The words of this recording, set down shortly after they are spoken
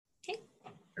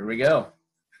Here we go.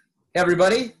 Hey,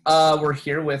 everybody. We're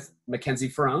here with Mackenzie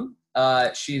Ferrone.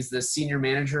 She's the Senior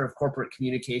Manager of Corporate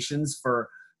Communications for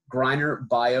Greiner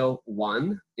Bio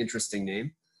One. Interesting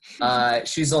name.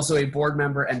 She's also a board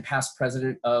member and past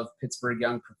president of Pittsburgh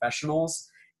Young Professionals.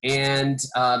 And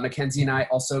Mackenzie and I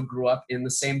also grew up in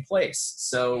the same place.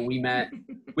 So we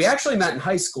actually met in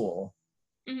high school,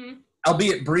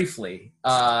 albeit briefly.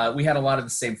 We had a lot of the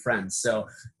same friends. So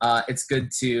it's good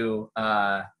to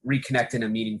reconnect in a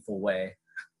meaningful way,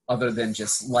 other than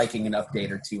just liking an update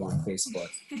or two on Facebook.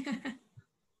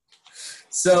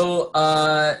 So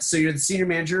you're the Senior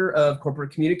Manager of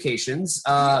Corporate Communications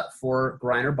for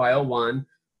Greiner Bio One.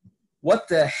 What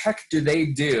the heck do they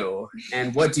do,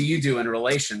 and what do you do in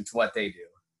relation to what they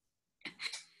do?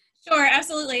 Sure,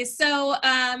 absolutely. So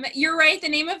you're right. The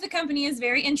name of the company is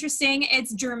very interesting.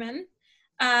 It's German.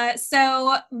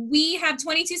 So we have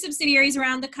 22 subsidiaries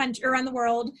around the country, around the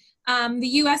world. The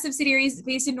U.S. subsidiary is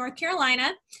based in North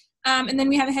Carolina, and then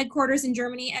we have a headquarters in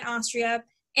Germany and Austria.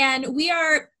 And we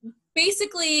are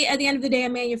basically, at the end of the day, a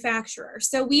manufacturer.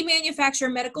 So we manufacture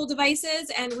medical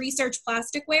devices and research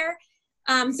plasticware.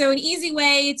 So an easy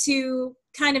way to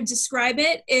kind of describe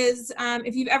it is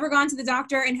if you've ever gone to the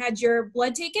doctor and had your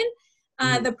blood taken,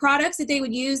 the products that they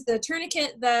would use, the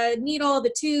tourniquet, the needle,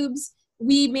 the tubes,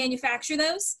 we manufacture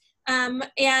those.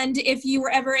 And if you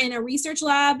were ever in a research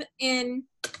lab in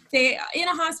a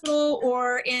hospital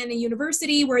or in a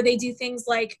university where they do things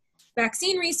like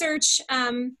vaccine research,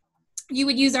 you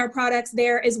would use our products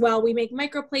there as well. We make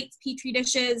microplates, petri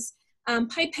dishes,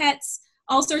 pipettes,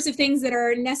 all sorts of things that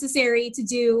are necessary to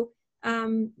do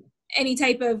any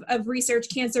type of research,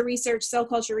 cancer research, cell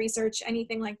culture research,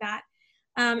 anything like that.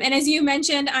 And as you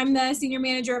mentioned, I'm the Senior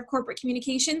Manager of Corporate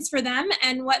Communications for them.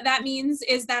 And what that means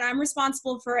is that I'm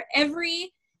responsible for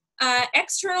every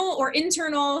external or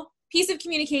internal piece of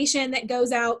communication that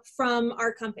goes out from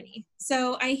our company.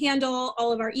 So I handle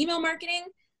all of our email marketing,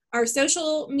 our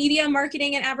social media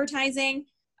marketing and advertising,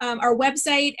 our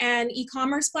website and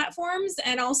e-commerce platforms,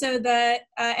 and also the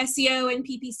SEO and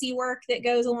PPC work that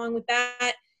goes along with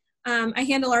that. I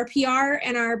handle our PR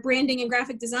and our branding and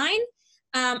graphic design,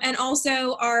 and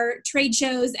also our trade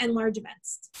shows and large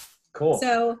events. Cool.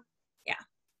 So, yeah.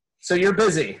 So you're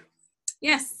busy.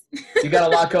 Yes. You got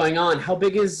a lot going on. How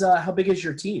big is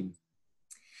your team?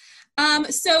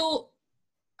 So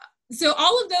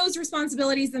all of those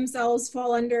responsibilities themselves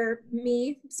fall under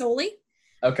me solely.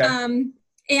 Okay.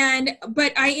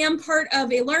 But I am part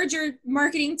of a larger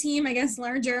marketing team, I guess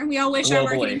larger. We all wish Globally. Our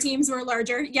marketing teams were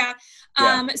larger. Yeah.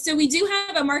 So we do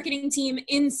have a marketing team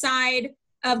inside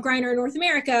of Greiner North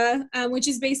America, which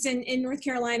is based in North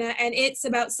Carolina, and it's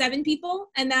about 7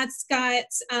 people. And that's got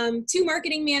 2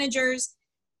 marketing managers,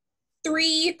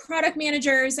 3 product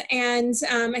managers, and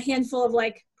a handful of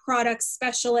product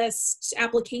specialist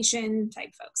application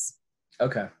type folks.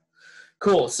 Okay.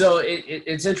 Cool. So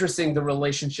it's interesting the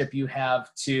relationship you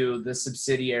have to the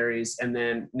subsidiaries, and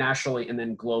then nationally, and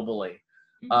then globally.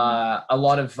 A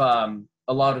lot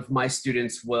of my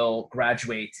students will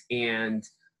graduate, and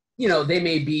they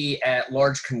may be at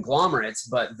large conglomerates,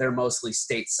 but they're mostly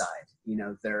stateside.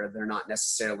 They're not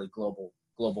necessarily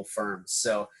global firms.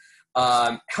 So,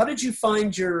 how did you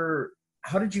find your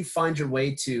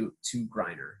way to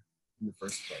Greiner in the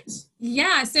first place?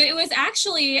 Yeah, so it was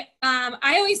actually,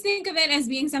 I always think of it as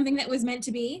being something that was meant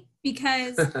to be,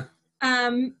 because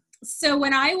so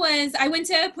when I went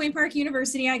to Point Park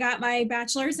University, I got my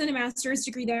bachelor's and a master's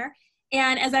degree there.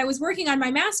 And as I was working on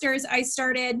my master's, I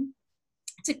started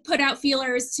to put out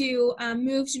feelers to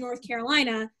move to North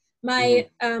Carolina. My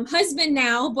husband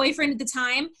now, boyfriend at the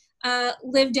time,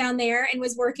 lived down there and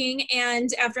was working, and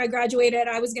after I graduated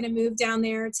I was going to move down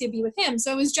there to be with him.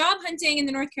 So I was job hunting in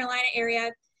the North Carolina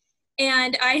area,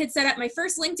 and I had set up my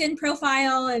first LinkedIn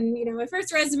profile and my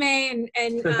first resume,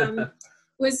 and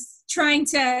was trying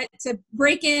to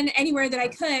break in anywhere that I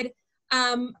could,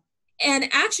 and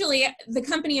actually the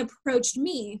company approached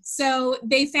me. So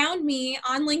they found me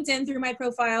on LinkedIn through my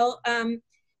profile.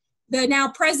 The now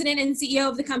president and CEO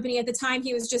of the company, at the time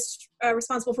he was just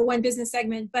responsible for one business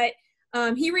segment, but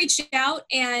he reached out,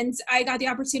 and I got the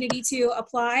opportunity to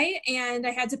apply, and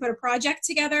I had to put a project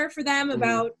together for them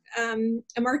about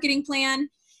a marketing plan,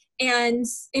 and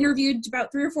interviewed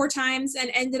about 3 or 4 times and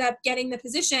ended up getting the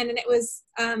position. And it was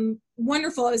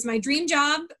wonderful. It was my dream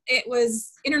job. It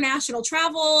was international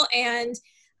travel and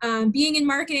being in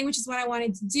marketing, which is what I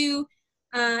wanted to do.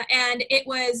 And it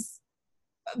was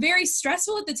very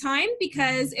stressful at the time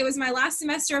because it was my last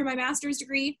semester of my master's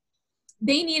degree.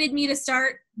 They needed me to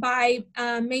start by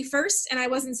May 1st, and I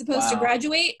wasn't supposed to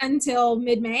graduate until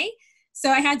mid-May.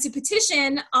 So I had to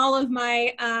petition all of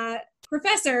my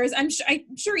professors, I'm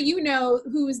sure you know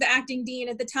who was the acting dean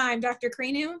at the time, Dr.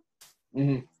 Cranu.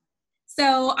 Mm-hmm.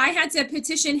 So I had to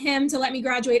petition him to let me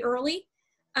graduate early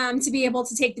to be able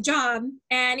to take the job.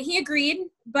 And he agreed,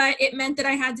 but it meant that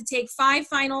I had to take 5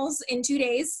 finals in 2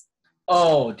 days.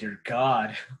 Oh, dear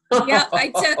God. Yep, I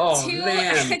took 2.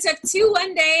 Man. I took 2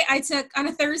 one day. I took on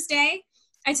a Thursday.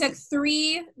 I took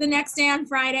 3 the next day on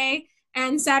Friday.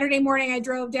 And Saturday morning, I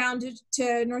drove down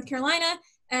to North Carolina,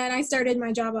 and I started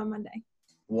my job on Monday.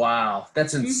 Wow,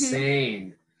 that's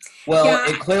insane. Well, Yeah,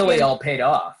 it clearly all paid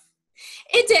off.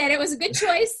 It did. It was a good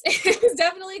choice. It was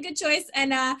definitely a good choice.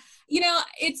 And,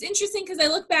 it's interesting because I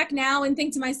look back now and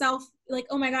think to myself, like,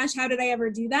 oh my gosh, how did I ever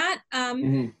do that?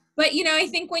 But, I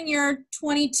think when you're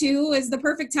 22 is the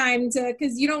perfect time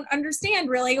because you don't understand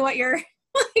really what you're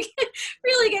like,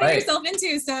 really getting yourself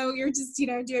into. So you're just,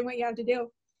 doing what you have to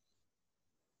do.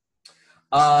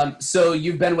 So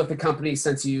you've been with the company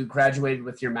since you graduated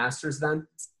with your master's then?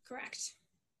 Correct.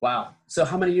 Wow. So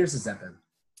how many years has that been?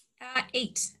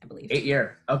 8, I believe. 8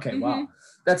 years. Okay. Wow.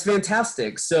 That's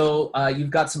fantastic. So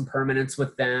you've got some permanence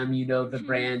with them, the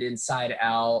brand inside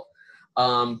out.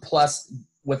 Plus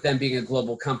with them being a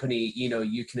global company,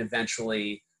 you can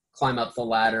eventually climb up the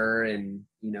ladder and,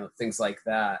 things like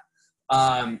that.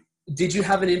 Did you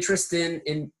have an interest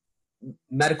in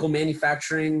medical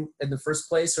manufacturing in the first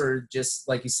place, or just,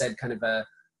 like you said, kind of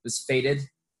was fated?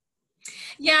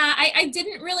 Yeah, I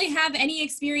didn't really have any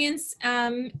experience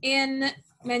in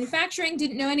manufacturing,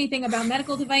 didn't know anything about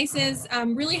medical devices,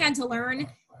 really had to learn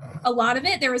a lot of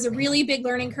it. There was a really big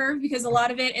learning curve because a lot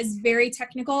of it is very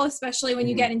technical, especially when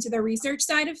you get into the research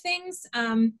side of things.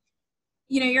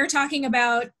 You're talking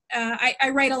about,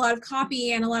 I write a lot of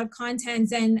copy and a lot of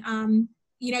content, and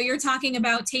you're talking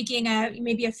about taking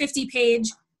maybe a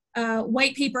 50-page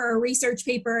white paper or research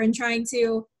paper and trying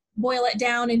to boil it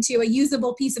down into a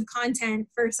usable piece of content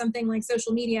for something like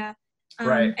social media.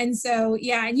 Right. And so,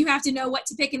 and you have to know what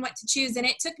to pick and what to choose. And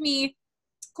it took me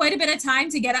quite a bit of time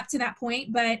to get up to that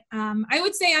point, but I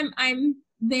would say I'm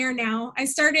there now. I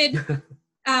started,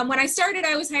 when I started,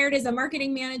 I was hired as a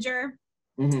marketing manager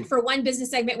for one business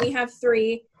segment. We have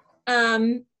 3.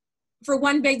 For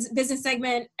one big business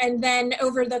segment, and then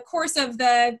over the course of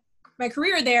my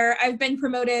career there, I've been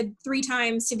promoted 3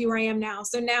 times to be where I am now.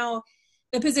 So now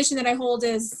the position that I hold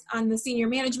is on the senior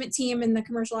management team and the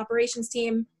commercial operations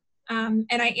team, and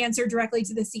I answer directly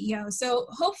to the CEO. So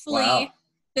hopefully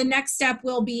the next step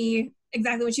will be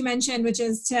exactly what you mentioned, which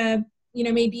is to,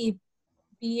 maybe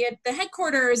be at the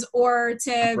headquarters or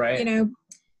to,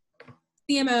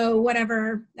 CMO,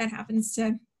 whatever that happens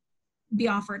to be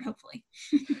offered, hopefully.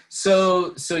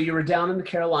 So you were down in the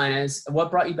Carolinas. What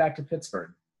brought you back to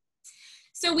Pittsburgh?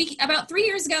 So about 3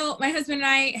 years ago, my husband and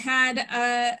I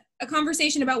had a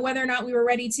conversation about whether or not we were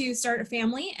ready to start a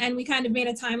family. And we kind of made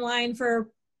a timeline for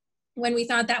when we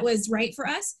thought that was right for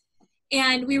us.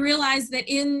 And we realized that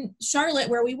in Charlotte,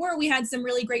 where we were, we had some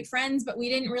really great friends, but we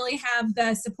didn't really have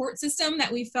the support system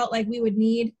that we felt like we would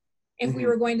need if we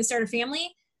were going to start a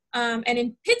family. And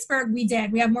in Pittsburgh, we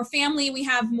did. We have more family. We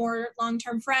have more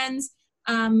long-term friends.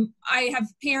 I have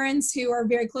parents who are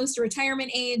very close to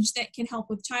retirement age that can help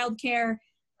with childcare,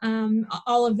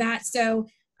 all of that. So,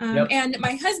 and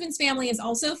my husband's family is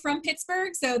also from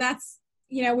Pittsburgh. So that's,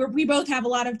 we both have a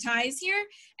lot of ties here.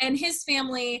 And his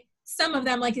family, some of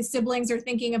them, like his siblings, are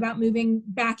thinking about moving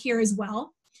back here as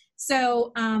well.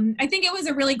 So I think it was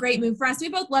a really great move for us. We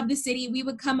both love the city. We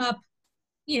would come up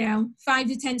 5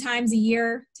 to 10 times a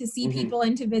year to see people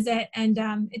and to visit. And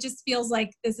it just feels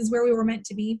like this is where we were meant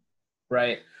to be.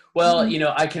 Right. Well,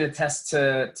 I can attest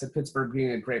to Pittsburgh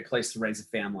being a great place to raise a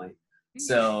family.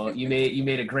 So you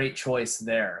made a great choice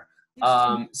there.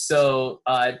 So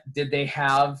did they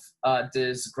have,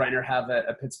 does Grindr have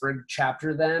a Pittsburgh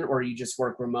chapter then, or you just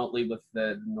work remotely with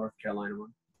the North Carolina one?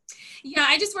 Yeah,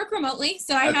 I just work remotely.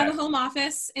 So I have a home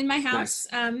office in my house.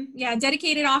 Nice.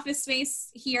 Dedicated office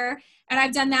space here. And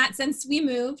I've done that since we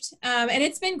moved. And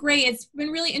it's been great. It's been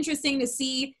really interesting to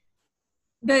see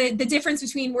the difference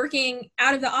between working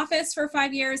out of the office for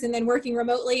 5 years and then working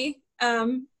remotely,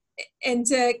 and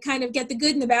to kind of get the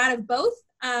good and the bad of both.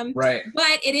 Right.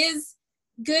 But it is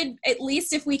good, at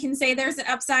least if we can say there's an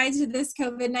upside to this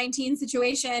COVID-19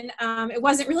 situation. It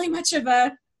wasn't really much of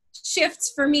a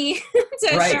shift for me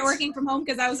to start working from home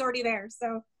because I was already there.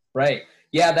 So. Right.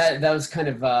 Yeah, that was kind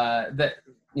of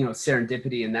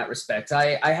serendipity in that respect.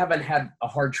 I haven't had a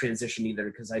hard transition either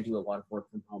because I do a lot of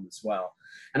work from home as well.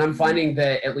 And I'm finding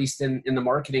that at least in the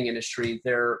marketing industry,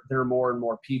 there are more and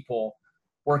more people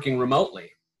working remotely.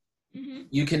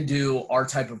 You can do our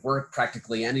type of work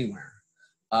practically anywhere,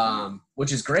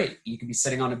 which is great. You could be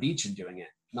sitting on a beach and doing it.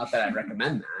 Not that I'd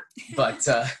recommend that, but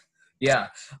Yeah.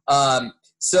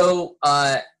 So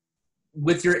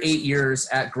with your 8 years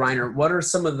at Griner, what are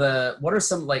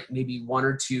some like maybe one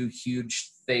or two huge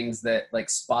things that like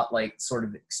spotlight sort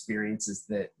of experiences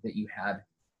that you had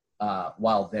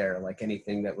while there? Like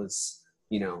anything that was,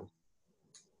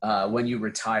 when you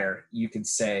retire, you could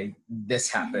say this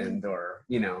happened, or,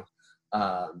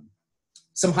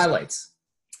 some highlights.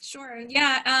 Sure.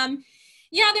 Yeah.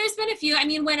 Yeah, there's been a few. I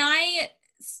mean, when I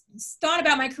thought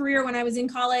about my career when I was in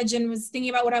college and was thinking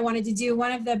about what I wanted to do,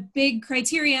 one of the big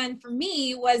criterion for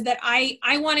me was that I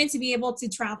wanted to be able to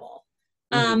travel.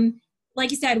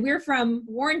 Like you said, we're from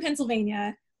Warren,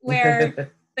 Pennsylvania,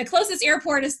 where the closest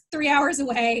airport is 3 hours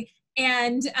away.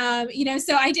 And,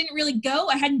 so I didn't really go.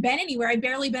 I hadn't been anywhere. I'd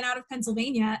barely been out of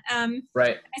Pennsylvania.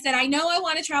 Right. I said, I know I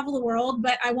want to travel the world,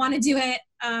 but I want to do it.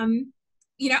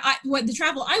 What the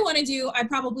travel I want to do, I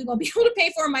probably won't be able to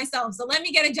pay for myself. So let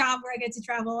me get a job where I get to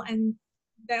travel, and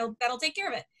that'll take care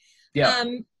of it. Yeah.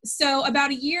 So about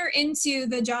a year into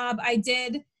the job, I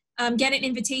did get an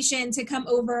invitation to come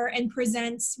over and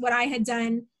present what I had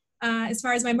done as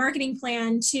far as my marketing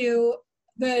plan to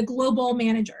the global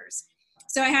managers.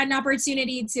 So I had an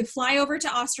opportunity to fly over to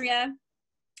Austria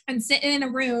and sit in a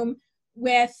room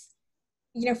with,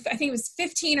 I think it was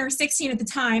 15 or 16 at the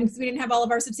time, because we didn't have all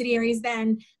of our subsidiaries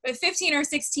then, but 15 or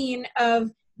 16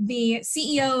 of the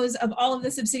CEOs of all of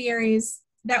the subsidiaries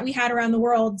that we had around the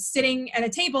world sitting at a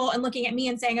table and looking at me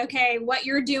and saying, okay, what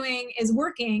you're doing is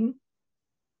working.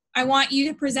 I want you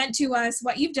to present to us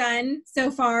what you've done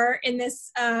so far in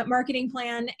this marketing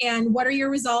plan, and what are your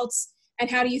results, and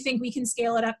how do you think we can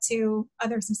scale it up to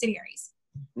other subsidiaries?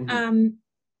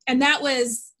 And that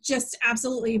was just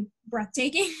absolutely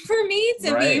breathtaking for me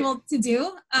to be able to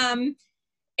do.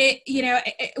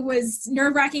 It was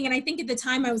nerve-wracking, and I think at the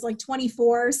time I was like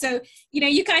 24. So,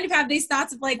 you kind of have these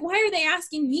thoughts of like, why are they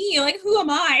asking me? Like, who am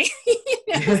I?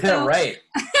 So, right.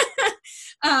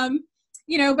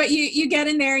 But you get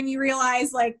in there and you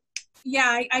realize like,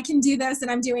 yeah, I can do this, and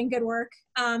I'm doing good work.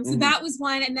 So that was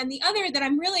one. And then the other that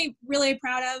I'm really, really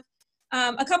proud of,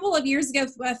 a couple of years ago,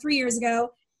 3 years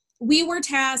ago, we were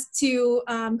tasked to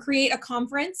create a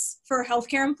conference for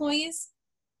healthcare employees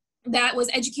that was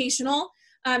educational.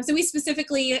 So we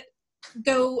specifically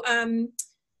go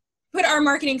put our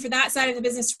marketing for that side of the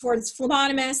business towards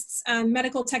phlebotomists,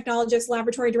 medical technologists,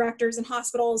 laboratory directors, and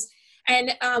hospitals.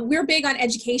 And we're big on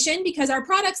education because our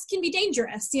products can be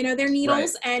dangerous. They're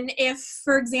needles. Right. And if,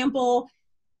 for example,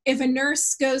 if a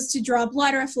nurse goes to draw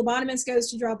blood, or a phlebotomist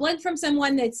goes to draw blood from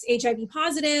someone that's HIV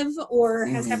positive or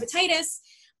has hepatitis,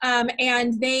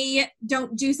 and they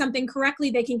don't do something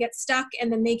correctly, they can get stuck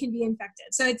and then they can be infected.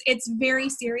 So it's very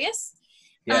serious.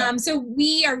 Yeah. So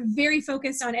we are very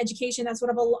focused on education. That's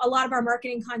what a lot of our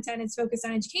marketing content is focused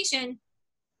on, education.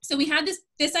 So we had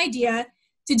this idea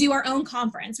to do our own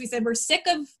conference. We said, we're sick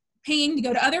of paying to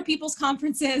go to other people's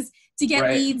conferences to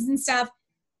get leads and stuff.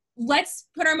 Let's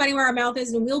put our money where our mouth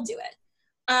is, and we'll do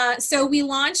it. So we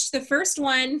launched the first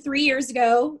one 3 years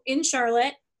ago in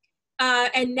Charlotte.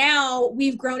 And now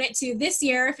we've grown it to this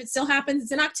year. If it still happens,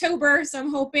 it's in October. So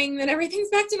I'm hoping that everything's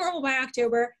back to normal by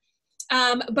October.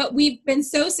 But we've been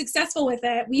so successful with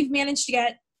it. We've managed to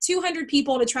get 200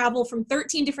 people to travel from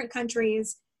 13 different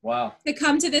countries. Wow. To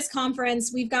come to this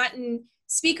conference. We've gotten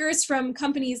speakers from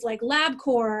companies like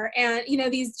LabCorp and,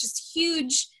 these just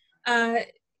huge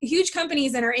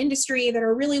companies in our industry that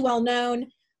are really well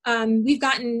known. We've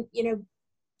gotten,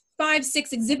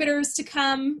 5-6 exhibitors to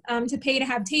come to pay to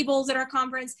have tables at our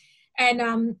conference.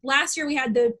 And last year we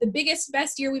had the biggest,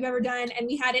 best year we've ever done, and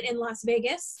we had it in Las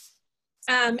Vegas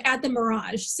at the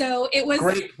Mirage. So it was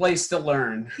great place to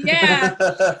learn. Yeah.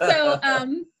 So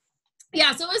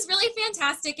so it was really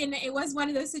fantastic, and it was one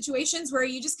of those situations where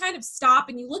you just kind of stop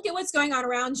and you look at what's going on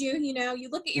around you. You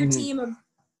look at your team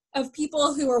of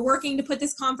people who are working to put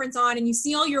this conference on, and you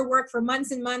see all your work for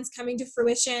months and months coming to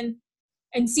fruition,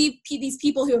 and see these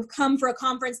people who have come for a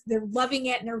conference, they're loving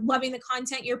it, and they're loving the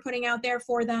content you're putting out there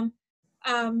for them.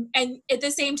 And at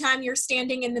the same time, you're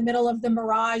standing in the middle of the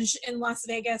Mirage in Las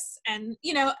Vegas. And,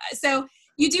 so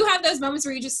you do have those moments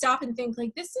where you just stop and think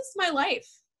like, this is my life.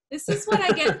 This is what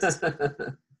I get. This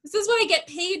is what I get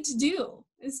paid to do,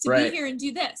 is to be here and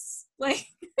do this. Like,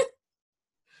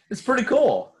 it's pretty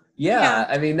cool. Yeah.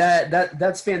 I mean,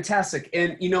 that's fantastic.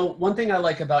 And, one thing I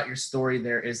like about your story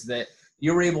there is that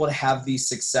you were able to have these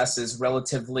successes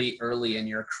relatively early in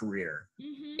your career.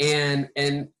 And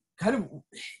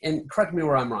correct me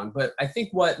where I'm wrong, but I think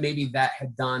what maybe that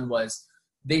had done was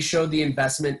they showed the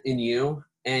investment in you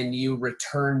and you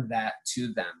returned that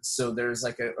to them. So there's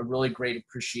like a really great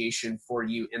appreciation for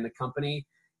you in the company.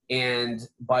 And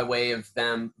by way of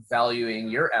them valuing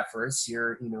your efforts,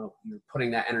 you're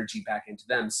putting that energy back into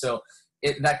them. So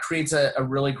that creates a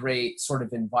really great sort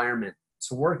of environment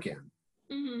to work in.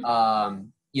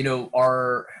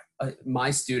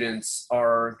 My students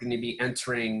are going to be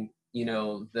entering,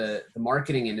 the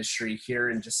marketing industry here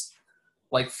in just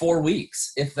like 4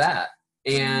 weeks, if that.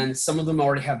 And some of them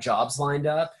already have jobs lined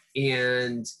up,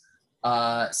 and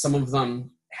some of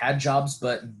them had jobs,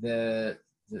 but the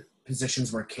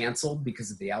positions were canceled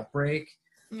because of the outbreak.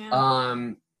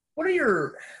 Yeah. What are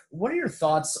your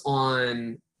thoughts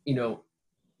on,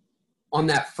 on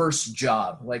that first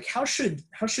job? Like how should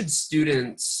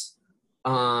students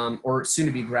or soon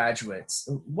to be graduates,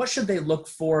 what should they look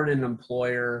for in an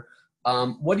employer?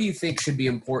 What do you think should be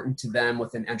important to them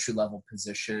with an entry-level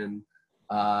position,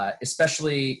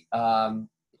 especially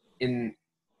in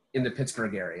the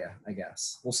Pittsburgh area, I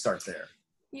guess? We'll start there.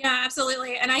 Yeah,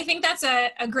 absolutely. And I think that's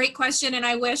a great question. And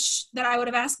I wish that I would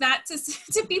have asked that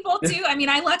to people too. I mean,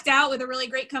 I lucked out with a really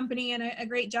great company and a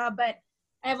great job, but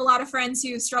I have a lot of friends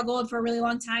who struggled for a really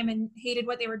long time and hated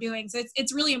what they were doing. So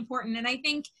it's really important. And I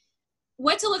think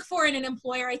what to look for in an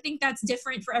employer, I think that's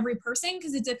different for every person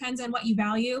because it depends on what you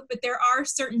value. But there are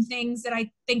certain things that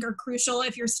I think are crucial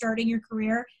if you're starting your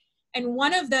career. And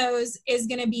one of those is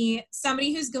going to be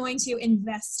somebody who's going to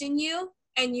invest in you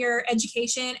and your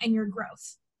education and your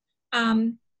growth.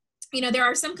 There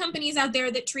are some companies out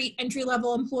there that treat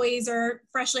entry-level employees or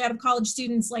freshly out of college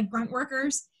students like grunt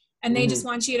workers, and they just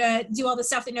want you to do all the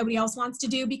stuff that nobody else wants to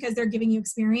do because they're giving you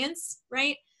experience,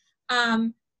 right?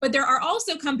 But there are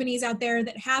also companies out there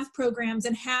that have programs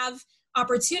and have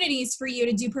opportunities for you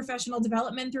to do professional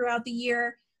development throughout the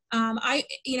year.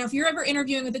 If you're ever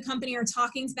interviewing with a company or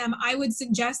talking to them, I would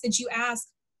suggest that you ask,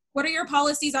 what are your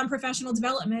policies on professional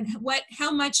development?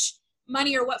 How much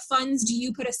money or what funds do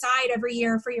you put aside every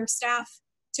year for your staff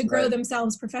to grow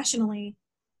themselves professionally?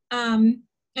 And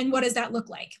what does that look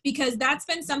like? Because that's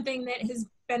been something that has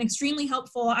been extremely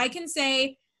helpful. I can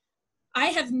say I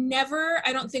have never,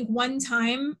 I don't think one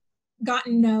time,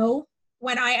 gotten no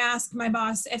when I asked my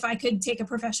boss if I could take a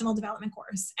professional development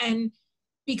course. And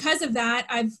because of that,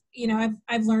 I've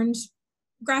learned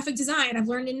graphic design. I've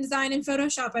learned InDesign and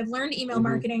Photoshop. I've learned email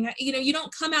marketing. You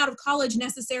don't come out of college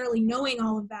necessarily knowing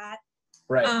all of that.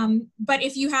 Right. But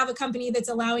if you have a company that's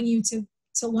allowing you to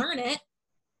learn it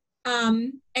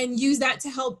and use that to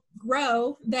help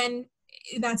grow, then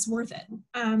that's worth it.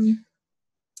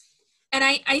 And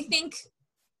I think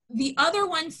the other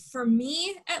one for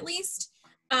me, at least,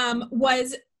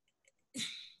 was,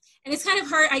 and it's kind of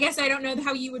hard, I guess I don't know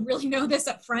how you would really know this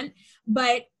up front,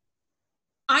 but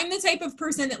I'm the type of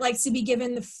person that likes to be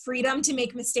given the freedom to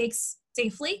make mistakes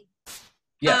safely.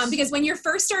 Yes. Because when you're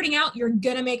first starting out, you're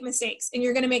going to make mistakes, and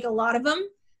you're going to make a lot of them.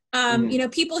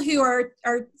 People who are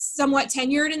somewhat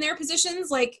tenured in their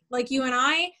positions, like you and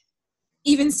I,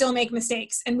 even still make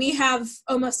mistakes. And we have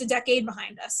almost a decade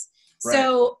behind us. Right.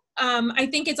 So I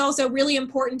think it's also really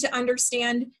important to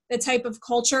understand the type of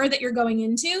culture that you're going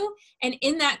into. And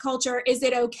in that culture, is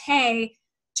it okay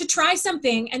to try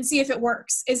something and see if it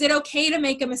works? Is it okay to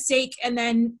make a mistake and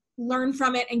then learn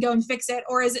from it and go and fix it?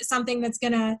 Or is it something that's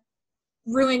going to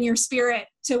ruin your spirit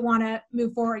to want to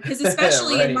move forward? Because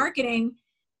especially in marketing,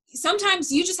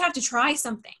 sometimes you just have to try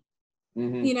something.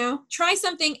 Try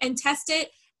something and test it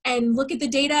and look at the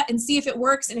data and see if it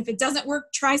works. And if it doesn't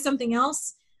work, try something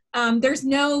else. There's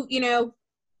no,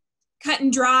 cut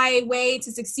and dry way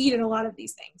to succeed at a lot of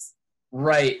these things.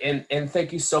 Right. And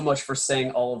thank you so much for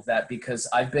saying all of that, because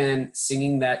I've been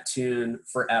singing that tune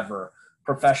forever.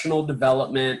 Professional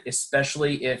development,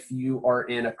 especially if you are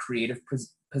in a creative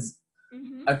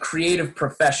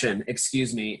profession,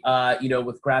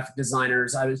 with graphic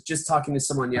designers. I was just talking to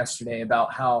someone yesterday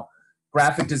about how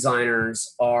graphic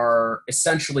designers are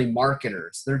essentially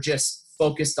marketers. They're just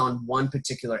focused on one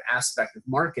particular aspect of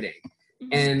marketing.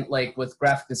 And like with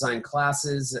graphic design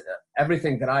classes,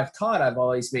 everything that I've taught, I've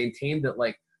always maintained that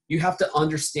like you have to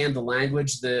understand the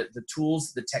language, the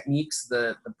tools, the techniques,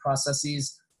 the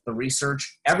processes, the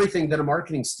research, everything that a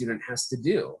marketing student has to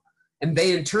do. And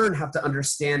they in turn have to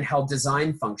understand how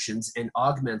design functions and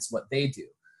augments what they do.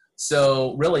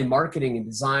 So really marketing and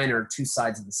design are two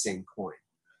sides of the same coin.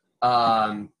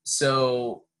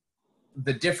 So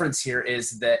the difference here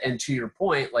is that, and to your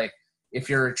point, like if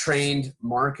you're a trained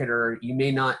marketer, you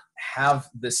may not have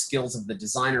the skills of the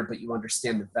designer, but you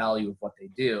understand the value of what they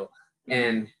do,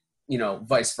 and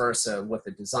vice versa with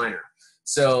the designer.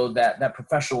 So that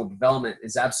professional development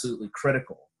is absolutely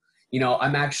critical.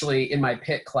 I'm actually in my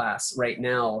PIT class right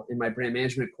now in my brand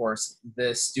management course.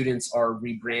 The students are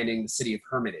rebranding the city of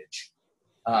Hermitage,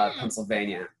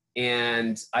 Pennsylvania.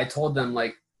 And I told them,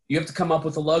 like, you have to come up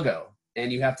with a logo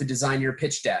and you have to design your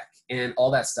pitch deck and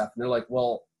all that stuff. And they're like,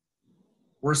 well,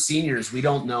 we're seniors. We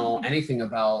don't know anything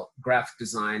about graphic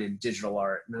design and digital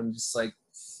art. And I'm just like,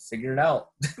 figure it out.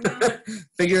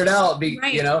 Figure it out.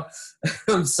 Right. You know,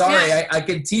 I'm sorry. I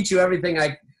can teach you everything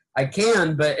I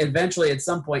can, but eventually at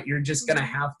some point you're just going to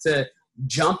have to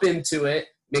jump into it,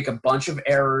 make a bunch of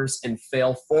errors and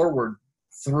fail forward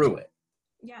through it.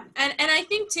 Yeah. And I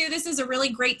think too, this is a really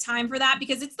great time for that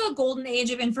because it's the golden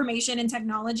age of information and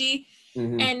technology.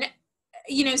 And,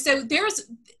 you know, so there's,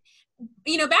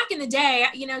 you know, back in the day,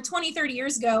 you know, 20, 30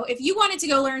 years ago, if you wanted to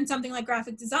go learn something like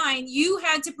graphic design, you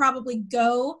had to probably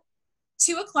go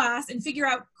to a class and figure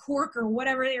out Cork or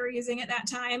whatever they were using at that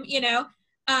time, you know,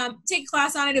 take a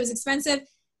class on it. It was expensive.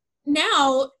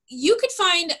 Now you could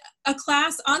find a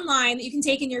class online that you can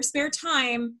take in your spare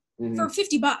time for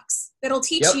 $50 that'll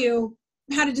teach you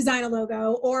how to design a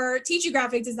logo or teach you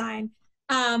graphic design.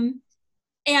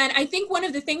 And I think one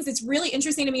of the things that's really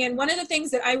interesting to me, and one of the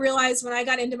things that I realized when I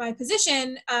got into my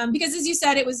position, because as you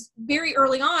said, it was very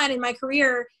early on in my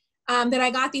career that I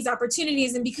got these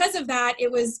opportunities. And because of that,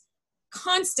 it was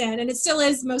constant, and it still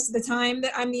is most of the time,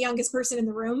 that I'm the youngest person in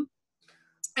the room.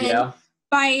 And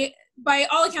by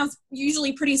all accounts,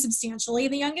 usually pretty substantially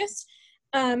the youngest.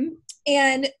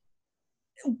 And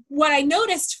what I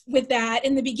noticed with that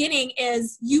in the beginning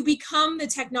is you become the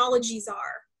technology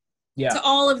czar to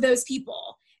all of those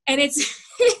people. And it's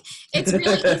it's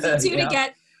really easy to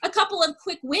get a couple of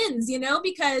quick wins, you know,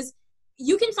 because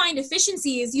you can find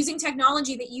efficiencies using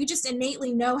technology that you just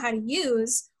innately know how to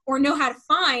use or know how to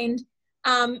find,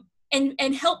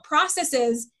 and help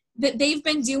processes that they've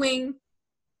been doing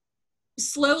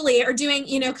slowly or doing,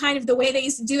 you know, kind of the way they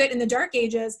used to do it in the dark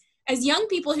ages. As young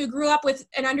people who grew up with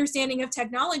an understanding of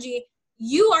technology,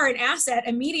 you are an asset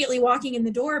immediately walking in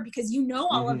the door because you know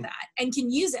all of that and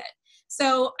can use it.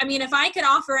 So, I mean, if I could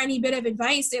offer any bit of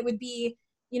advice, it would be,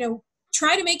 you know,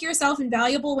 try to make yourself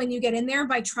invaluable when you get in there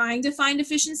by trying to find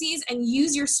efficiencies and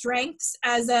use your strengths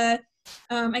as a,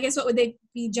 I guess, what would they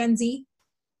be, Gen Z?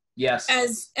 Yes.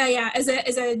 As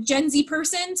a Gen Z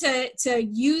person to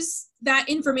use that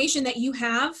information that you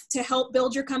have to help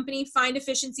build your company, find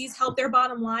efficiencies, help their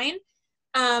bottom line.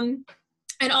 And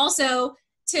also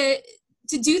to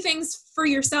do things for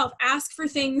yourself, ask for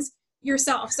things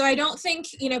yourself. So I don't think,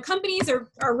 you know, companies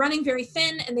are running very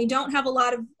thin and they don't have a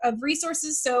lot of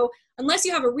resources. So unless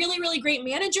you have a really, really great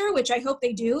manager, which I hope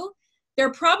they do,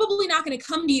 they're probably not going to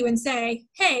come to you and say,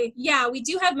 hey, yeah, we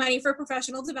do have money for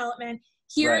professional development.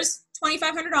 Here's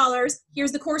 $2,500.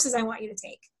 Here's the courses I want you to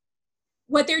take.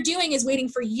 What they're doing is waiting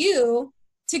for you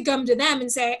to come to them and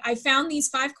say, I found these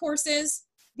 5 courses.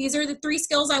 These are the 3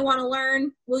 skills I want to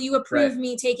learn. Will you approve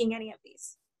me taking any of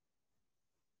these?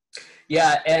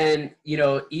 Yeah. And, you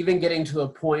know, even getting to a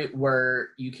point where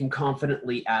you can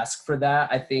confidently ask for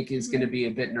that, I think is going to be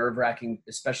a bit nerve-wracking,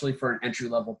 especially for an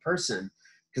entry-level person,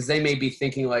 because they may be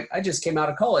thinking like, I just came out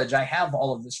of college. I have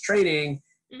all of this training.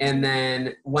 And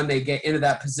then when they get into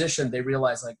that position, they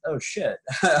realize like, oh shit,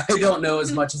 I don't know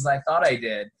as much as I thought I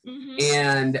did.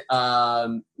 And,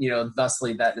 you know,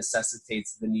 thusly that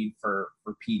necessitates the need for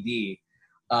PD.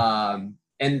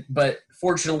 But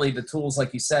fortunately the tools,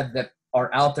 like you said, that are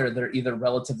out there, they're either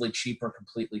relatively cheap or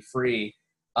completely free.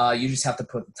 You just have to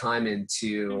put the time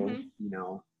into, you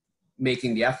know,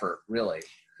 making the effort, really.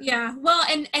 Yeah. Well,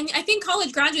 and I think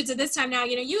college graduates at this time now,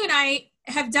 you know, you and I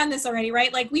have done this already,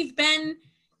 right? Like we've been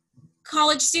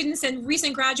college students and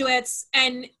recent graduates,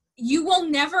 and you will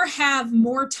never have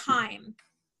more time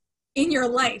in your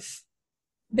life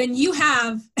than you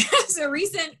have as a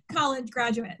recent college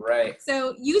graduate. Right.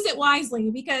 So use it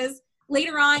wisely, because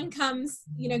later on comes,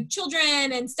 you know,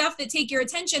 children and stuff that take your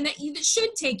attention that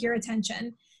should take your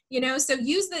attention, you know, so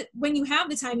use that when you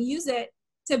have the time, use it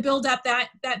to build up that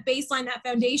baseline, that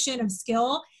foundation of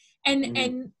skill.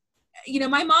 And, you know,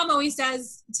 my mom always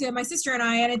says to my sister and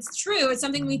I, and it's true, it's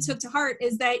something we took to heart,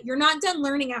 is that you're not done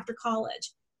learning after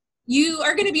college. You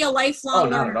are going to be a lifelong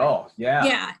learner. Oh, not at all. Yeah.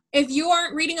 Yeah. If you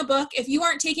aren't reading a book, if you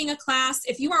aren't taking a class,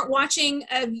 if you aren't watching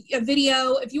a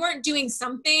video, if you aren't doing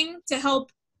something to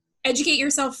help educate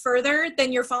yourself further,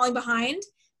 then you're falling behind,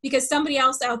 because somebody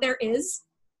else out there is.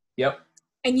 Yep.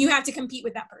 And you have to compete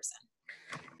with that person.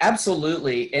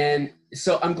 Absolutely. And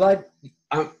so I'm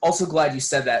also glad you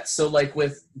said that. So like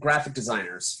with graphic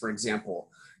designers, for example,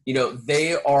 you know,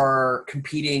 they are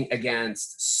competing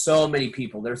against so many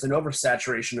people. There's an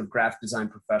oversaturation of graphic design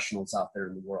professionals out there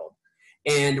in the world.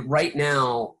 And right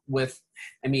now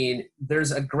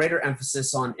there's a greater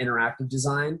emphasis on interactive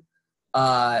design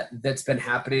that's been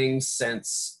happening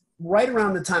since right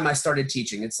around the time I started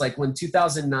teaching. It's like when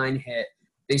 2009 hit,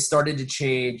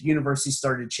 universities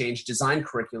started to change design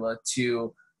curricula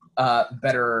to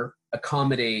better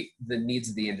accommodate the needs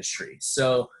of the industry.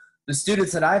 So the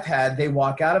students that I've had, they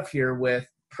walk out of here with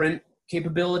print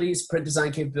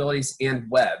design capabilities, and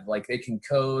web, like they can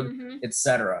code,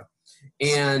 etc.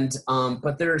 And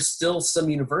but there are still some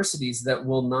universities that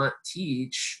will not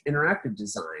teach interactive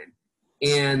design,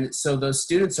 and so those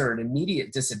students are at an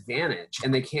immediate disadvantage,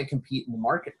 and they can't compete in the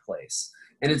marketplace.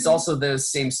 And it's also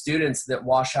those same students that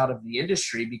wash out of the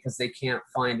industry because they can't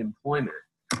find employment.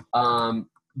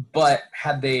 But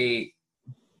had they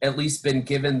at least been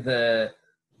given the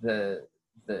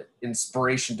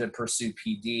inspiration to pursue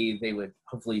PD, they would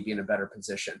hopefully be in a better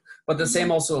position. But the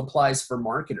same also applies for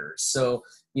marketers. So,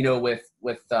 with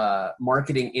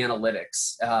marketing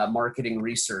analytics, marketing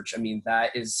research, I mean,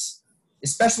 that is,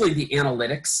 especially the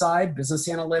analytics side, business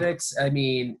analytics, I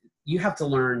mean, you have to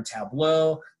learn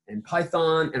Tableau and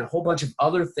Python and a whole bunch of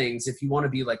other things if you want to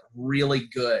be like really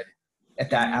good at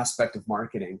that aspect of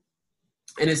marketing.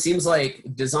 And it seems like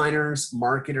designers,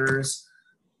 marketers,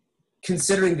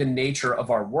 considering the nature of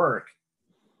our work,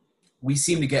 we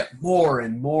seem to get more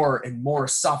and more and more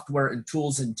software and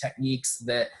tools and techniques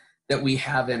that we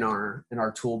have in our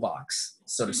toolbox,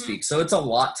 so to speak. So it's a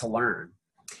lot to learn.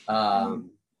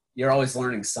 You're always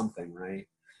learning something, right?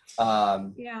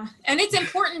 Yeah. And it's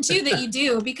important too that you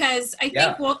do, because I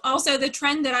think also the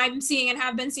trend that I'm seeing and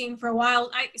have been seeing for a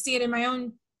while, I see it in my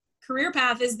own career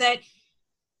path, is that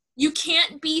you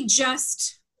can't be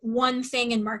just one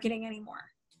thing in marketing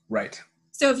anymore. Right.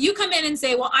 So if you come in and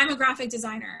say, well, I'm a graphic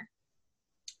designer,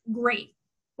 great.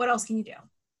 What else can you do?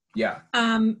 Yeah.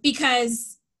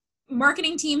 Because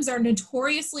marketing teams are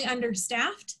notoriously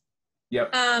understaffed. Yep.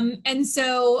 And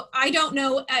so I don't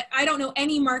know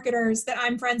any marketers that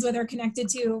I'm friends with or connected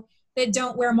to that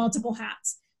don't wear multiple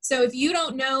hats. So if you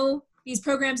don't know these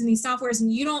programs and these softwares,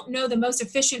 and you don't know the most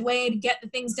efficient way to get the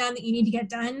things done that you need to get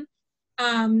done,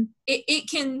 it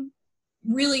can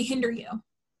really hinder you.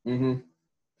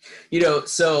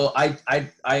 So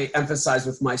I emphasize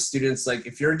with my students, like,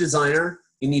 if you're a designer,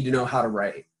 you need to know how to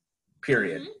write,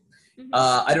 period.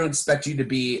 I don't expect you to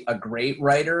be a great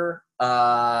writer.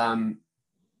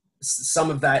 Some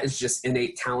of that is just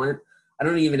innate talent. I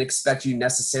don't even expect you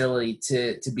necessarily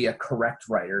to be a correct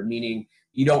writer, meaning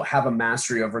you don't have a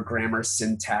mastery over grammar,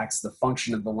 syntax, the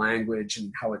function of the language,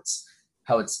 and how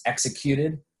it's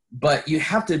executed. But you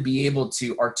have to be able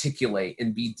to articulate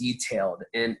and be detailed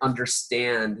and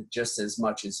understand just as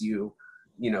much as you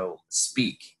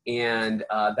speak. And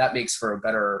that makes for a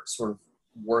better sort of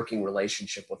working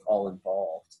relationship with all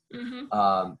involved.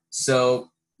 So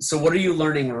what are you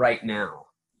learning right now?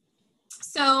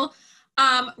 So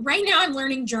right now I'm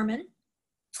learning German.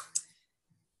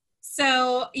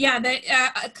 So yeah,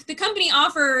 the company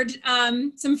offered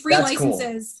some free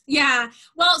licenses. Cool. Yeah.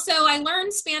 Well, so I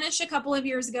learned Spanish a couple of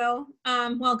years ago.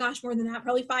 Well, gosh, more than that,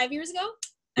 probably 5 years ago.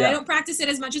 And I don't practice it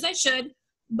as much as I should,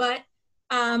 but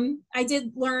I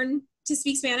did learn to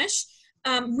speak Spanish.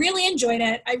 Really enjoyed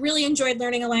it. I really enjoyed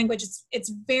learning a language. It's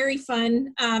very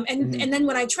fun. And then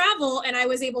when I travel and I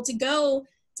was able to go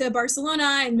to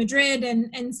Barcelona and Madrid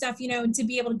and stuff, to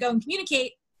be able to go and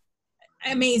communicate,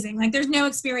 amazing. Like, there's no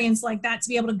experience like that. To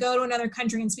be able to go to another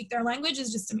country and speak their language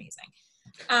is just amazing.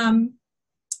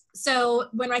 So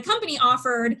when my company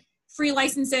offered free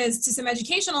licenses to some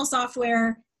educational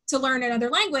software to learn another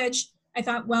language, I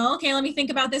thought, well, okay, let me think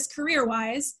about this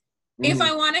career-wise. If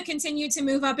I want to continue to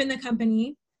move up in the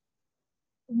company,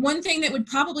 one thing that would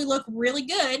probably look really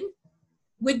good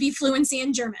would be fluency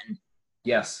in German.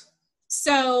 Yes.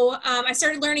 So I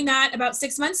started learning that about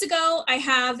 6 months ago. I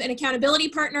have an accountability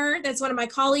partner that's one of my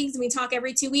colleagues, and we talk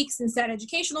every 2 weeks and set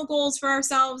educational goals for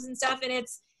ourselves and stuff. And it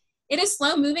is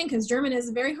slow moving because German is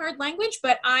a very hard language,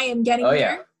 but I am getting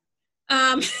there.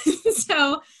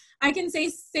 So I can say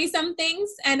some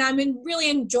things, and I'm really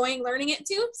enjoying learning it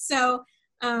too. So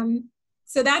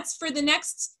that's for the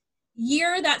next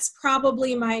year. That's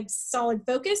probably my solid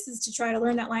focus, is to try to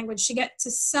learn that language to get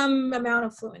to some amount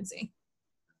of fluency.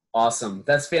 Awesome.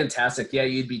 That's fantastic. Yeah,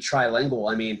 you'd be trilingual.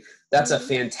 I mean, that's a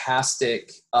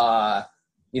fantastic,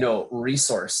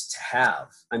 resource to have.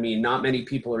 I mean, not many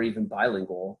people are even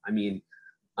bilingual. I mean,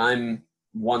 I'm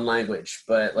one language,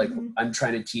 but I'm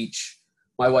trying to teach,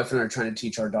 my wife and I are trying to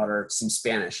teach our daughter some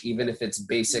Spanish, even if it's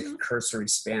basic cursory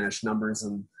Spanish, numbers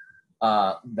and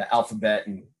the alphabet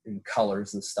and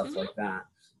colors and stuff like that.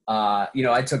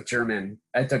 I took German.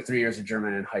 I took 3 years of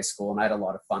German in high school, and I had a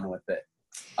lot of fun with it.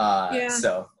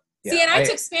 See, and I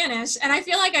took Spanish, and I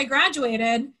feel like I graduated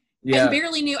and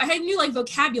barely knew. I knew like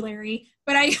vocabulary,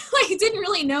 but I didn't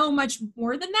really know much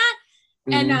more than that.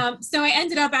 And so I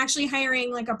ended up actually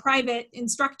hiring like a private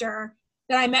instructor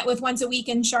that I met with once a week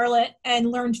in Charlotte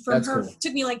and learned from That's her. cool.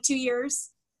 Took me like 2 years.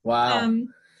 Wow. I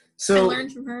So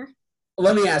learned from her.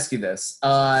 let me ask you this,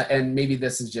 and maybe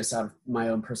this is just out of my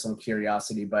own personal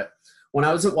curiosity, but when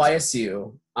I was at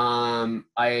YSU,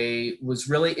 I was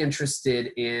really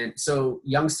interested in, so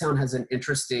Youngstown has an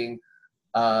interesting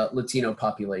Latino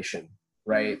population,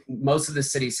 right? Most of the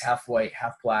city's half white,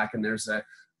 half black, and there's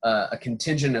a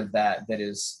contingent of that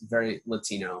is very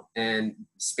Latino and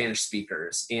Spanish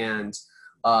speakers. And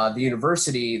the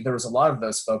university, there was a lot of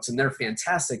those folks, and they're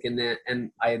fantastic.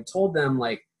 And I had told them,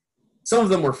 like, some of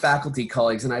them were faculty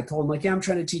colleagues, and I told them, like, yeah, I'm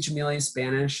trying to teach Amelia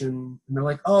Spanish, and they're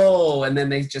like, oh, and then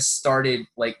they just started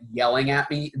like yelling at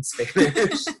me in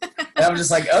Spanish. And I'm just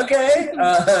like, okay,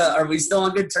 are we still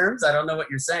on good terms? I don't know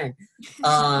what you're saying.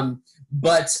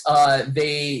 But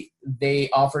they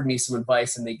offered me some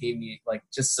advice, and they gave me like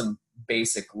just some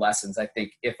basic lessons, I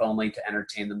think, if only to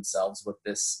entertain themselves with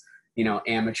this,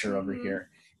 amateur over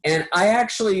here. And I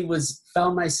actually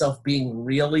found myself being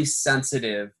really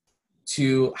sensitive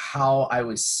to how I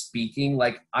was speaking.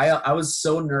 Like I was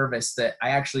so nervous that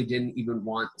I actually didn't even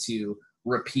want to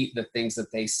repeat the things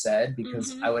that they said,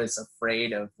 because I was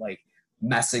afraid of like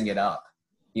messing it up,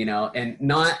 and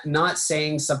not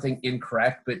saying something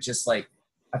incorrect, but just like,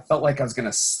 I felt like I was going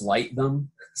to slight them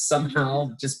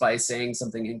somehow just by saying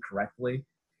something incorrectly.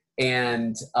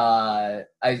 And I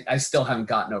still haven't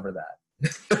gotten over that.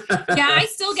 Yeah, I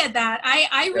still get that.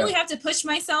 I really have to push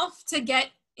myself to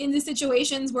get into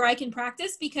situations where I can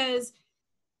practice, because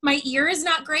my ear is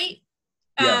not great.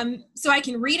 So I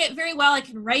can read it very well. I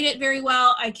can write it very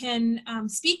well. I can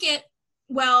speak it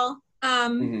well.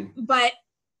 But,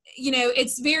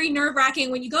 it's very nerve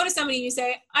wracking when you go to somebody and you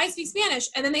say, I speak Spanish,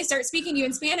 and then they start speaking to you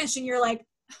in Spanish, and you're like,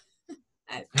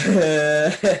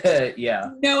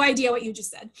 no idea what you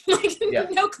just said. Like,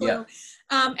 no clue.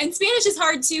 And Spanish is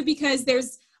hard too, because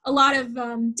there's a lot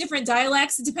of different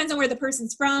dialects. It depends on where the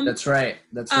person's from. That's right.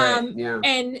 Yeah.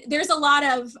 And there's a lot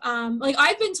of, like,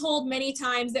 I've been told many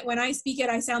times that when I speak it,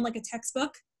 I sound like a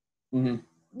textbook,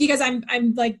 because I'm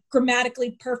like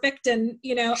grammatically perfect, and,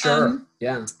 Sure.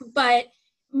 Yeah. But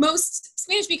most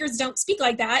Spanish speakers don't speak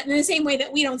like that, in the same way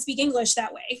that we don't speak English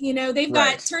that way. They've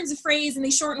got turns of phrase, and they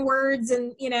shorten words,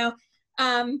 and,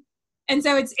 and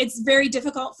so it's very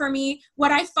difficult for me.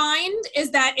 What I find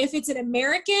is that if it's an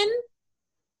American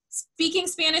speaking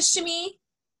Spanish to me,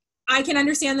 I can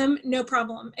understand them, no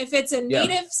problem. If it's a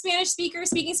native Spanish speaker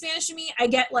speaking Spanish to me, I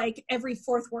get like every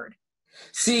fourth word.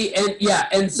 See,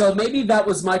 and so maybe that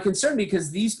was my concern,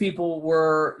 because these people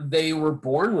were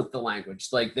born with the language.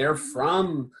 Like, they're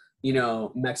from,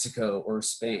 Mexico or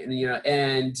Spain,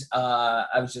 and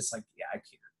I was just like, I can't.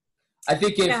 I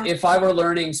think if I were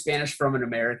learning Spanish from an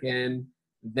American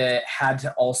that had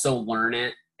to also learn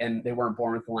it, and they weren't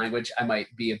born with the language, I might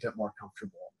be a bit more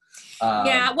comfortable.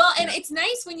 And it's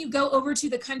nice when you go over to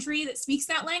the country that speaks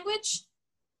that language,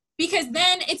 because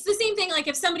then it's the same thing. Like,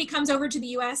 if somebody comes over to the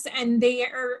US and they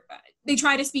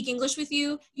try to speak English with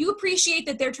you, you appreciate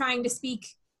that they're trying to speak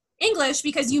English,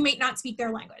 because you may not speak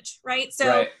their language, right?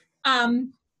 So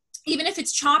even if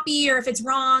it's choppy or if it's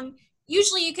wrong,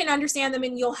 usually you can understand them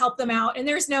and you'll help them out, and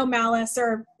there's no malice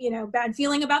or bad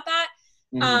feeling about that.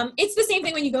 It's the same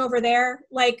thing when you go over there.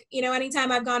 Like,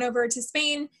 anytime I've gone over to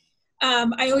Spain,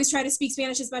 I always try to speak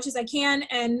Spanish as much as I can.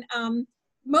 And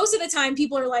most of the time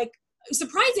people are like,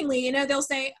 surprisingly, they'll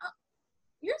say, oh,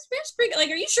 your Spanish pretty good. Like,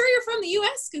 are you sure you're from the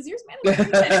US? Because your Spanish is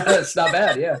pretty good. It's not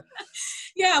bad, yeah.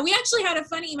 Yeah, we actually had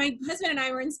my husband and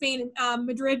I were in Spain,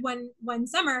 Madrid one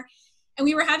summer, and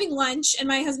we were having lunch, and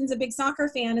my husband's a big soccer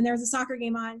fan, and there was a soccer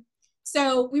game on.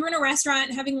 So we were in a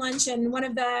restaurant having lunch, and one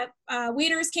of the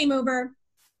waiters came over,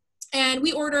 and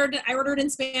I ordered in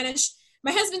Spanish.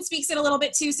 My husband speaks it a little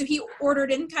bit too, so he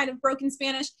ordered in kind of broken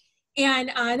Spanish. And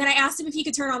then I asked him if he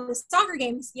could turn on the soccer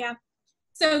games. Yeah.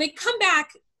 So they come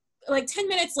back like 10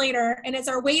 minutes later, and it's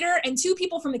our waiter and two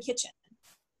people from the kitchen.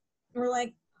 And we're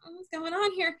like, oh, what's going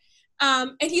on here?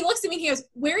 And he looks at me and he goes,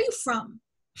 where are you from?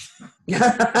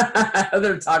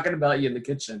 They're talking about you in the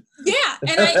kitchen. Yeah.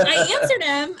 And I answered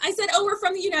him. I said, oh, we're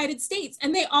from the United States.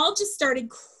 And they all just started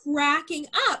cracking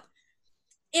up.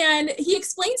 And he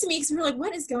explained to me, because we were like,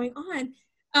 what is going on?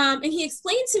 And he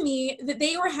explained to me that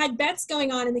they had bets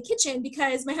going on in the kitchen,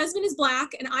 because my husband is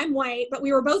black and I'm white, but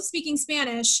we were both speaking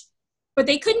Spanish, but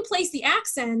they couldn't place the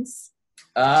accents.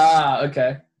 Ah,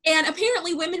 okay. And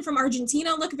apparently women from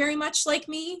Argentina look very much like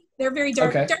me. They're very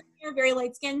dark hair, very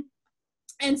light skin.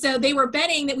 And so they were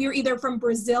betting that we were either from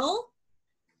Brazil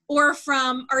or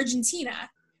from Argentina.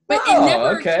 But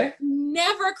it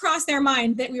never crossed their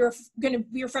mind that we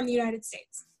were from the United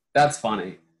States. That's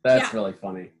funny. That's really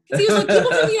funny. He was like, people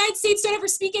from the United States don't ever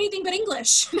speak anything but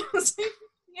English. And I was like,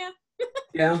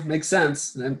 Yeah, makes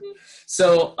sense. And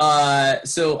so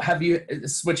have you,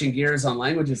 switching gears on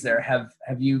languages there, how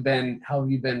have you been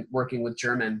working with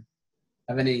German?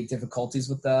 Have any difficulties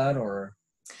with that or?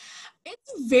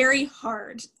 It's very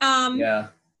hard. Yeah.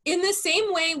 In the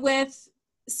same way with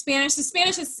Spanish, the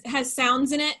Spanish has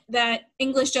sounds in it that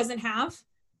English doesn't have.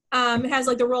 It has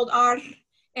like the rolled R,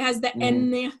 it has the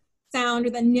N sound or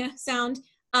the N sound.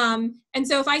 And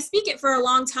so if I speak it for a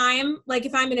long time, like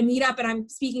if I'm in a meetup and I'm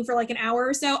speaking for like an hour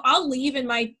or so, I'll leave and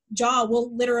my jaw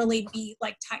will literally be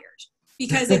like tired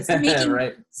because it's making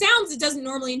right. sounds it doesn't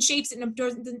normally and shapes it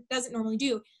doesn't normally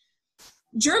do.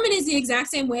 German is the exact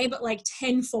same way, but like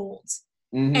tenfold.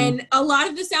 And a lot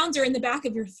of the sounds are in the back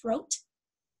of your throat.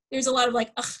 There's a lot of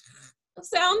like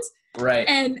sounds. Right.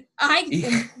 And I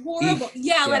am horrible.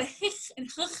 Yeah, like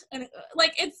and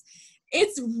like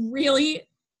it's really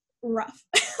rough.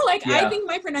 Like I think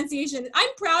my pronunciation, I'm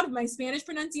proud of my Spanish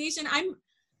pronunciation.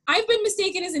 I've been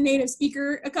mistaken as a native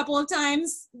speaker a couple of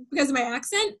times because of my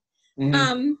accent.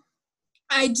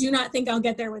 I do not think I'll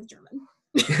get there with German.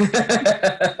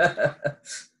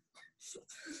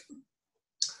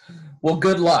 Well,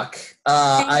 good luck.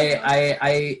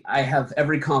 I have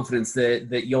every confidence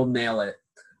that you'll nail it,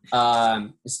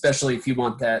 especially if you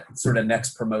want that sort of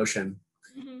next promotion.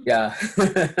 Yeah.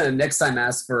 Next time,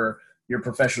 ask for your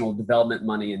professional development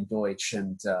money in Deutsch,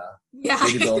 and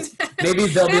maybe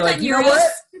they'll be like, you know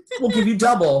what? We'll give you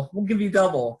double.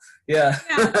 Yeah.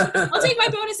 I'll take my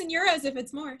bonus in euros if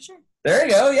it's more. Sure. There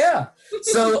you go. Yeah.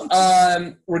 So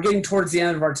we're getting towards the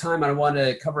end of our time. I want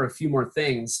to cover a few more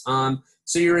things.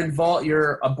 So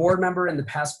you're a board member and the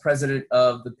past president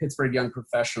of the Pittsburgh Young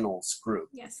Professionals Group.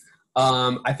 Yes.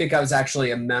 I think I was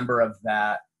actually a member of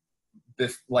that,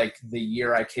 like the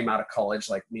year I came out of college,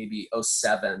 like maybe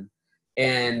 2007.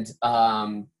 And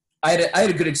I had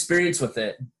a good experience with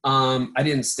it. I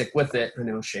didn't stick with it. I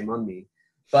know, shame on me.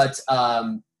 But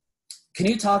can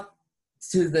you talk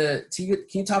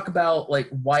about like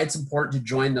why it's important to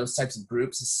join those types of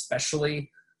groups,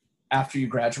 especially after you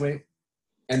graduate,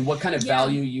 and what kind of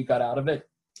value you got out of it?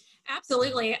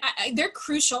 Absolutely. They're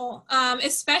crucial,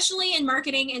 especially in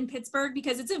marketing in Pittsburgh,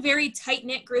 because it's a very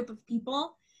tight-knit group of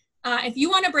people. If you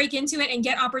want to break into it and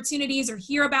get opportunities or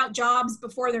hear about jobs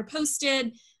before they're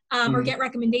posted or get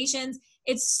recommendations,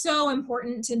 it's so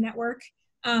important to network.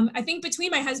 I think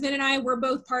between my husband and I, we're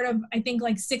both part of, I think,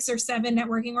 like 6 or 7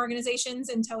 networking organizations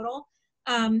in total.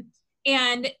 And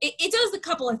it does a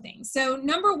couple of things. So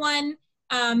number one,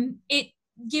 it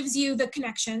gives you the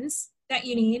connections that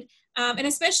you need. And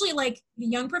especially like the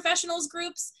young professionals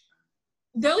groups,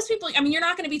 those people, I mean, you're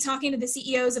not going to be talking to the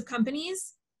CEOs of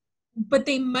companies, but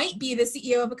they might be the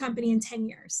CEO of a company in 10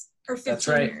 years or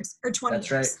 15 years or 20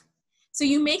 years. Right. So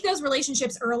you make those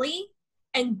relationships early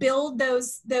and build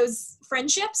those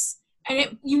friendships,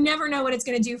 and you never know what it's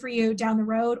going to do for you down the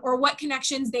road or what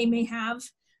connections they may have.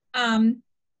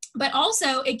 But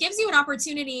also it gives you an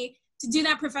opportunity to do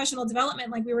that professional development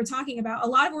like we were talking about. A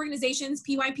lot of organizations,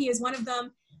 PYP is one of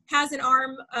them, has an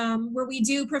arm where we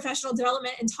do professional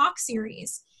development and talk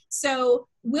series. So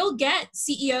we'll get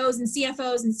CEOs and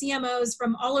CFOs and CMOs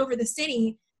from all over the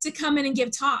city to come in and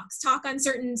give talk on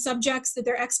certain subjects that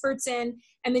they're experts in.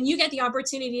 And then you get the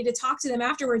opportunity to talk to them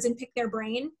afterwards and pick their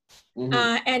brain.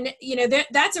 And you know,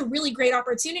 that's a really great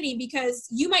opportunity because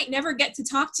you might never get to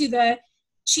talk to the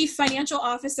chief financial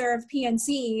officer of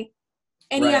PNC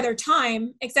any other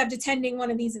time except attending one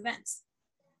of these events.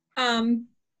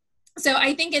 So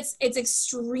I think it's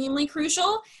extremely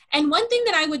crucial. And one thing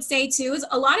that I would say too is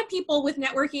a lot of people with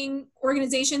networking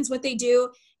organizations, what they do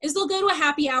is they'll go to a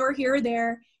happy hour here or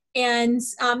there, and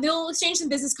they'll exchange some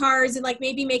business cards and like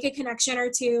maybe make a connection or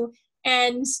two,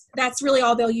 and that's really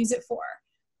all they'll use it for.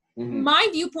 My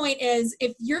viewpoint is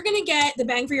if you're going to get the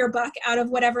bang for your buck out of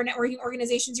whatever networking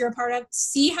organizations you're a part of,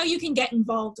 see how you can get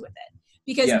involved with it,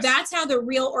 because that's how the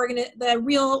real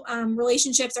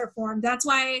relationships are formed. That's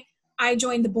why I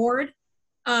joined the board.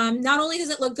 Not only does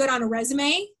it look good on a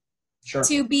resume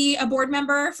to be a board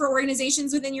member for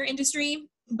organizations within your industry,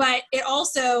 but it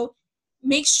also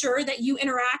makes sure that you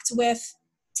interact with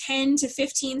 10 to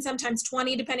 15, sometimes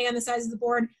 20, depending on the size of the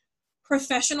board,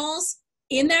 professionals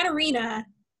in that arena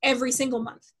every single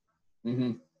month.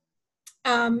 You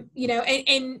know,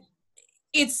 and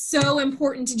it's so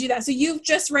important to do that. So you've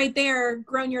just right there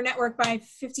grown your network by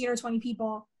 15 or 20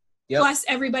 people, plus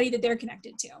everybody that they're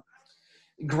connected to.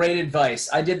 Great advice.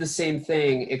 I did the same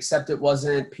thing, except it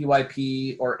wasn't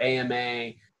PYP or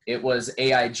AMA. It was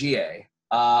AIGA.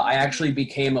 I actually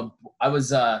became I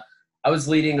was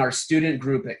leading our student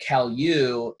group at Cal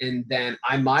U, and then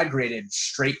I migrated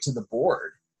straight to the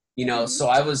board. you know, so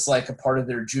I was like a part of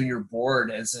their junior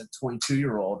board as a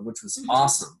 22-year-old, which was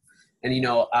awesome. And, you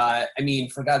know, I mean,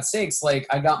 for God's sakes, like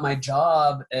I got my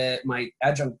job at my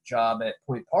adjunct job at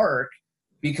Point Park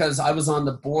because I was on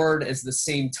the board as the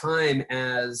same time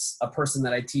as a person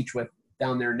that I teach with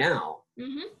down there now.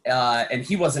 And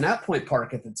he wasn't at Point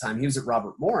Park at the time. He was at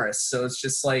Robert Morris. So it's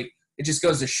just like, it just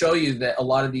goes to show you that a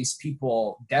lot of these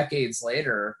people decades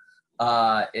later,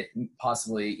 it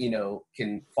possibly, you know,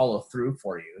 can follow through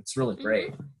for you. It's really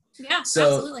great. Yeah,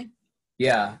 so, absolutely.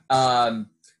 Yeah.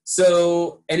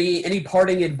 So any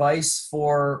parting advice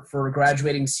for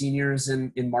graduating seniors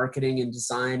in marketing and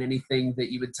design, anything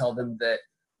that you would tell them that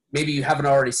maybe you haven't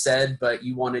already said, but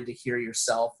you wanted to hear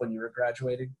yourself when you were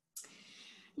graduating?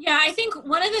 Yeah, I think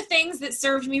one of the things that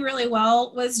served me really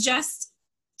well was just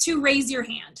to raise your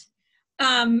hand.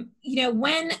 You know,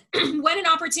 when an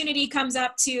opportunity comes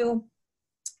up to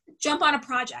jump on a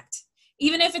project,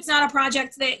 even if it's not a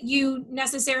project that you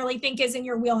necessarily think is in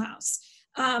your wheelhouse,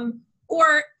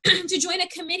 or to join a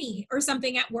committee or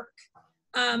something at work.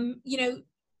 You know,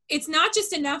 it's not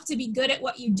just enough to be good at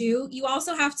what you do. You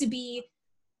also have to be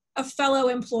a fellow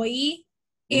employee.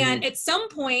 And at some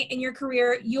point in your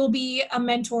career, you'll be a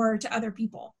mentor to other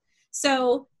people.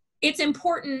 So it's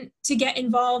important to get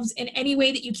involved in any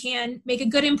way that you can, make a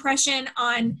good impression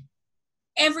on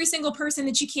every single person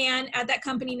that you can at that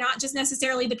company, not just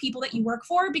necessarily the people that you work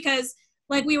for, because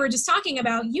like we were just talking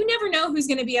about, you never know who's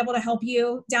going to be able to help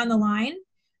you down the line.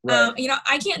 Right. You know,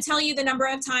 I can't tell you the number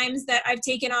of times that I've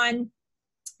taken on,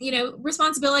 you know,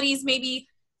 responsibilities maybe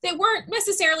that weren't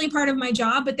necessarily part of my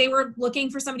job, but they were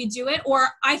looking for somebody to do it, or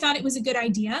I thought it was a good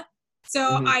idea.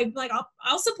 So I'm like,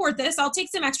 I'll support this. I'll take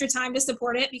some extra time to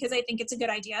support it because I think it's a good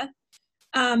idea.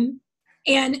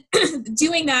 And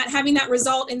doing that, having that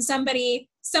result in somebody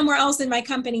somewhere else in my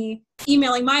company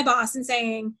emailing my boss and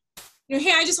saying, you know,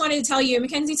 hey, I just wanted to tell you,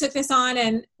 Mackenzie took this on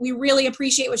and we really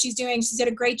appreciate what she's doing. She did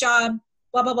a great job,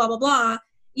 blah, blah, blah, blah, blah.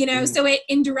 You know, so it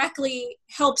indirectly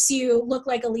helps you look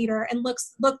like a leader and look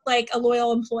like a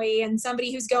loyal employee and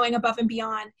somebody who's going above and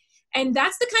beyond. And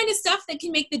that's the kind of stuff that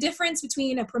can make the difference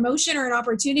between a promotion or an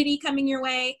opportunity coming your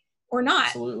way or not.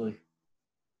 Absolutely.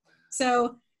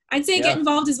 So I'd say get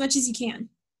involved as much as you can.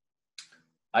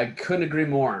 I couldn't agree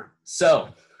more. So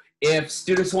if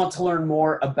students want to learn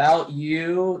more about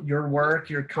you, your work,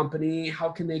 your company, how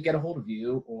can they get a hold of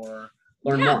you or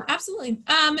learn more? Absolutely.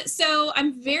 So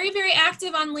I'm very, very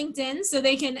active on LinkedIn, so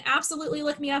they can absolutely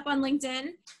look me up on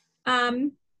LinkedIn.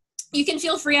 You can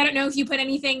feel free, I don't know if you put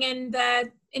anything in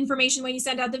the information when you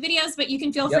send out the videos, but you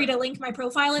can feel free to link my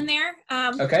profile in there.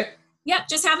 Okay. Yeah,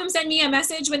 just have them send me a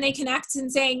message when they connect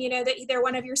and saying, you know, that they're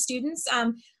one of your students.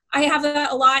 I have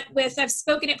a lot with, I've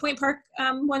spoken at Point Park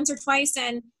once or twice,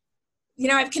 and you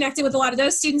know, I've connected with a lot of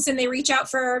those students and they reach out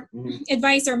for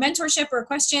advice or mentorship or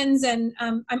questions. And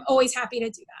I'm always happy to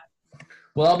do that.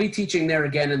 Well, I'll be teaching there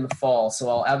again in the fall, so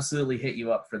I'll absolutely hit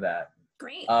you up for that.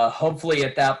 Great. Hopefully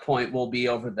at that point, we'll be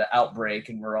over the outbreak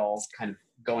and we're all kind of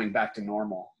going back to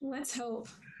normal. Let's hope.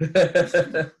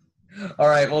 All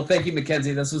right. Well, thank you,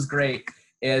 Mackenzie. This was great.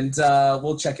 And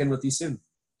we'll check in with you soon.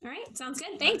 All right. Sounds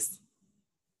good. Thanks.